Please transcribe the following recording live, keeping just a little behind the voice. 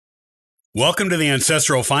Welcome to the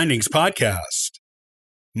Ancestral Findings Podcast.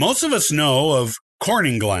 Most of us know of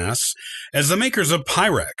Corning Glass as the makers of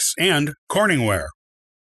Pyrex and Corningware.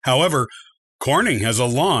 However, Corning has a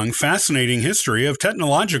long, fascinating history of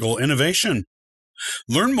technological innovation.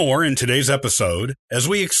 Learn more in today's episode as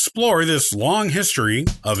we explore this long history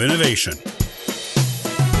of innovation.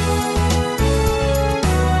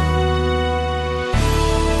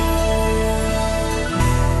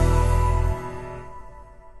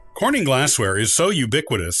 Corning glassware is so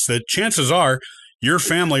ubiquitous that chances are your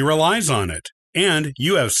family relies on it, and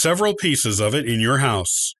you have several pieces of it in your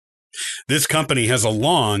house. This company has a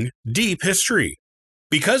long, deep history.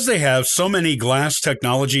 Because they have so many glass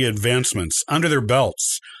technology advancements under their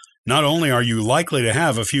belts, not only are you likely to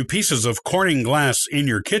have a few pieces of Corning glass in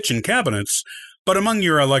your kitchen cabinets, but among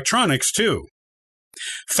your electronics too.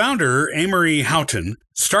 Founder Amory Houghton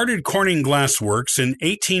started Corning Glass Works in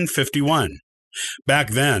 1851.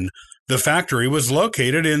 Back then, the factory was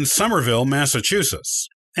located in Somerville, Massachusetts,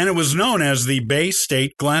 and it was known as the Bay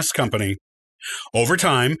State Glass Company. Over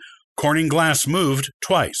time, Corning Glass moved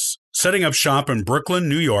twice, setting up shop in Brooklyn,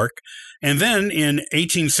 New York, and then in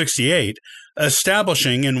 1868,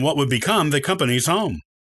 establishing in what would become the company's home,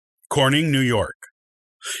 Corning, New York.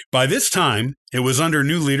 By this time, it was under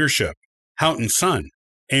new leadership, Houghton's son,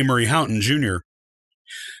 Amory Houghton, Jr.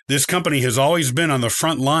 This company has always been on the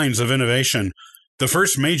front lines of innovation. The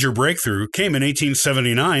first major breakthrough came in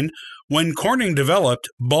 1879 when Corning developed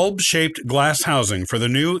bulb-shaped glass housing for the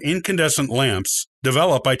new incandescent lamps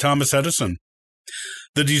developed by Thomas Edison.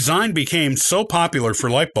 The design became so popular for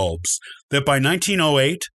light bulbs that by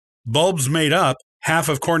 1908, bulbs made up half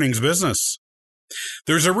of Corning's business.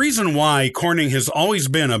 There's a reason why Corning has always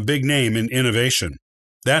been a big name in innovation.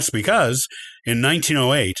 That's because, in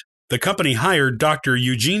 1908, the company hired Dr.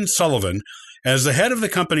 Eugene Sullivan as the head of the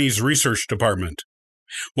company's research department.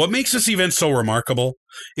 What makes this event so remarkable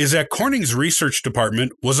is that Corning's research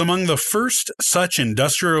department was among the first such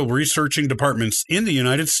industrial researching departments in the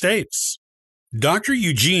United States. Dr.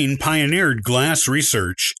 Eugene pioneered glass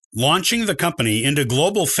research, launching the company into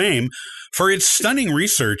global fame for its stunning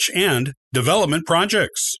research and development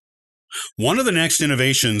projects. One of the next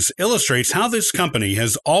innovations illustrates how this company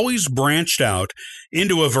has always branched out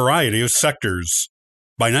into a variety of sectors.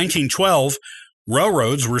 By 1912,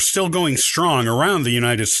 railroads were still going strong around the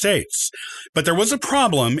United States, but there was a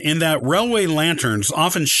problem in that railway lanterns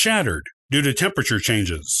often shattered due to temperature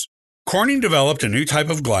changes. Corning developed a new type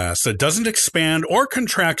of glass that doesn't expand or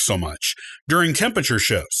contract so much during temperature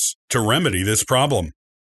shifts to remedy this problem.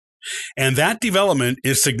 And that development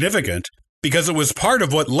is significant because it was part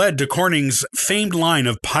of what led to Corning's famed line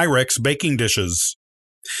of Pyrex baking dishes.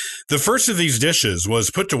 The first of these dishes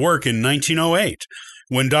was put to work in 1908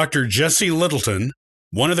 when Dr. Jesse Littleton,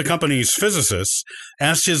 one of the company's physicists,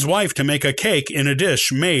 asked his wife to make a cake in a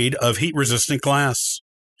dish made of heat-resistant glass.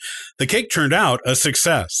 The cake turned out a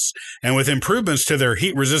success, and with improvements to their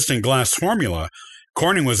heat-resistant glass formula,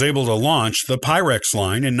 Corning was able to launch the Pyrex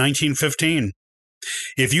line in 1915.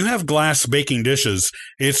 If you have glass baking dishes,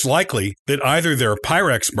 it's likely that either they're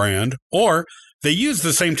Pyrex brand or they use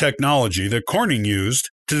the same technology that Corning used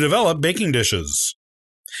to develop baking dishes.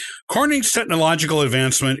 Corning's technological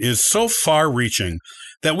advancement is so far-reaching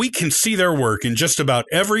that we can see their work in just about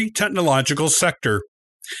every technological sector.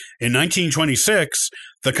 In 1926,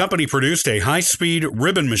 the company produced a high-speed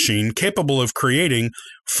ribbon machine capable of creating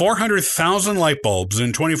 400,000 light bulbs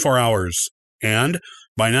in 24 hours, and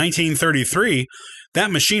by 1933,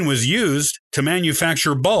 that machine was used to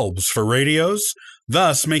manufacture bulbs for radios,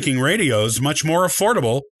 thus making radios much more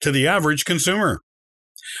affordable to the average consumer.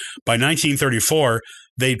 By 1934,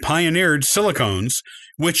 they pioneered silicones,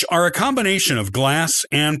 which are a combination of glass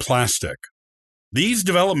and plastic. These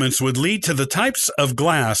developments would lead to the types of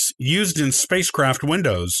glass used in spacecraft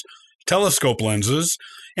windows, telescope lenses,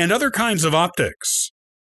 and other kinds of optics.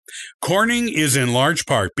 Corning is in large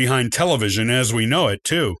part behind television as we know it,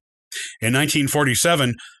 too. In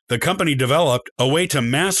 1947, the company developed a way to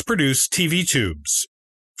mass-produce TV tubes.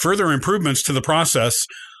 Further improvements to the process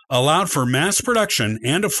allowed for mass production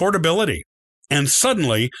and affordability. And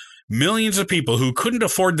suddenly, millions of people who couldn't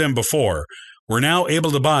afford them before were now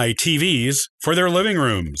able to buy TVs for their living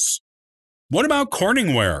rooms. What about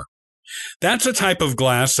Corningware? That's a type of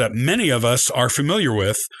glass that many of us are familiar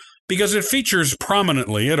with because it features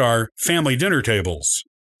prominently at our family dinner tables.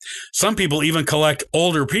 Some people even collect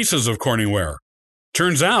older pieces of Corningware.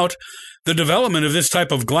 Turns out, the development of this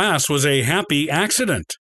type of glass was a happy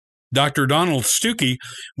accident. Dr. Donald Stuckey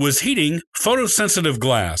was heating photosensitive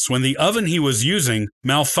glass when the oven he was using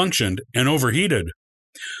malfunctioned and overheated.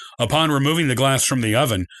 Upon removing the glass from the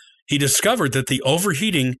oven, he discovered that the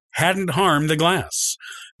overheating hadn't harmed the glass,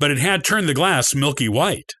 but it had turned the glass milky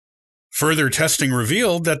white. Further testing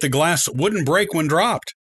revealed that the glass wouldn't break when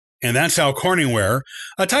dropped, and that's how Corningware,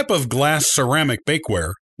 a type of glass ceramic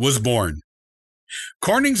bakeware, was born.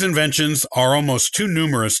 Corning's inventions are almost too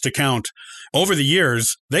numerous to count. Over the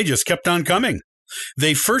years, they just kept on coming.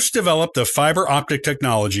 They first developed the fiber optic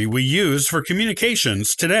technology we use for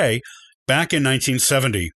communications today back in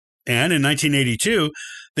 1970, and in 1982,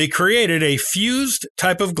 they created a fused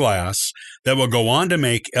type of glass that will go on to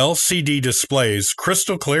make LCD displays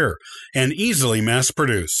crystal clear and easily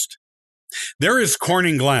mass-produced. There is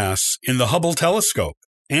Corning glass in the Hubble telescope,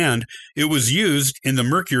 and it was used in the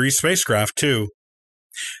Mercury spacecraft too.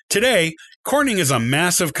 Today, Corning is a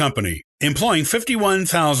massive company, employing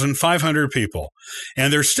 51,500 people,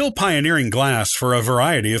 and they're still pioneering glass for a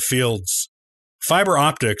variety of fields. Fiber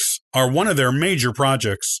optics are one of their major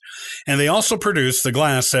projects, and they also produce the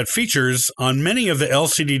glass that features on many of the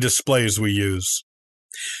LCD displays we use.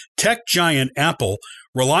 Tech giant Apple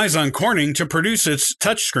relies on Corning to produce its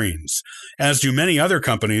touchscreens, as do many other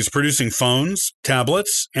companies producing phones,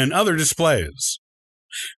 tablets, and other displays.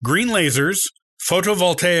 Green lasers,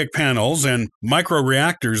 photovoltaic panels, and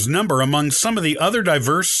microreactors number among some of the other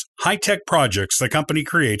diverse, high-tech projects the company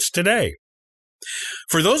creates today.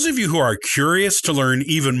 For those of you who are curious to learn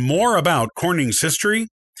even more about Corning's history,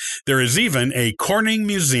 there is even a Corning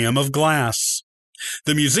Museum of Glass.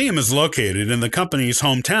 The museum is located in the company's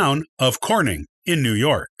hometown of Corning in New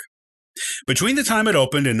York. Between the time it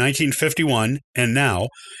opened in 1951 and now,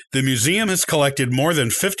 the museum has collected more than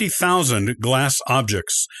 50,000 glass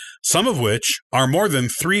objects, some of which are more than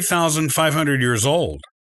 3,500 years old.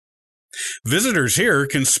 Visitors here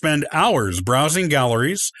can spend hours browsing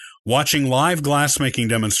galleries, watching live glass-making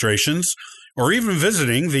demonstrations, or even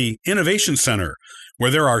visiting the Innovation Center,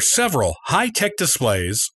 where there are several high-tech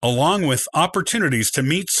displays, along with opportunities to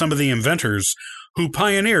meet some of the inventors who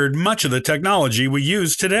pioneered much of the technology we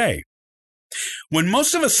use today. When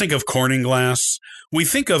most of us think of Corning glass, we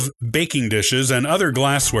think of baking dishes and other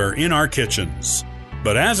glassware in our kitchens.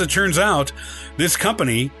 But as it turns out, this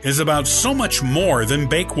company is about so much more than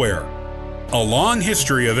bakeware. A long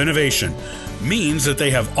history of innovation means that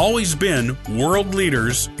they have always been world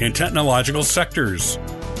leaders in technological sectors.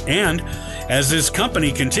 And as this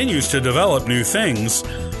company continues to develop new things,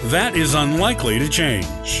 that is unlikely to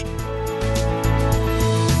change.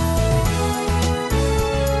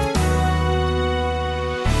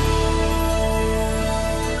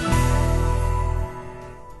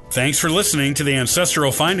 Thanks for listening to the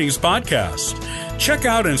Ancestral Findings podcast. Check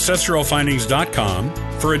out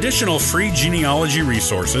ancestralfindings.com for additional free genealogy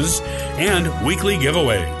resources and weekly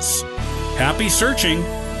giveaways. Happy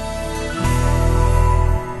searching!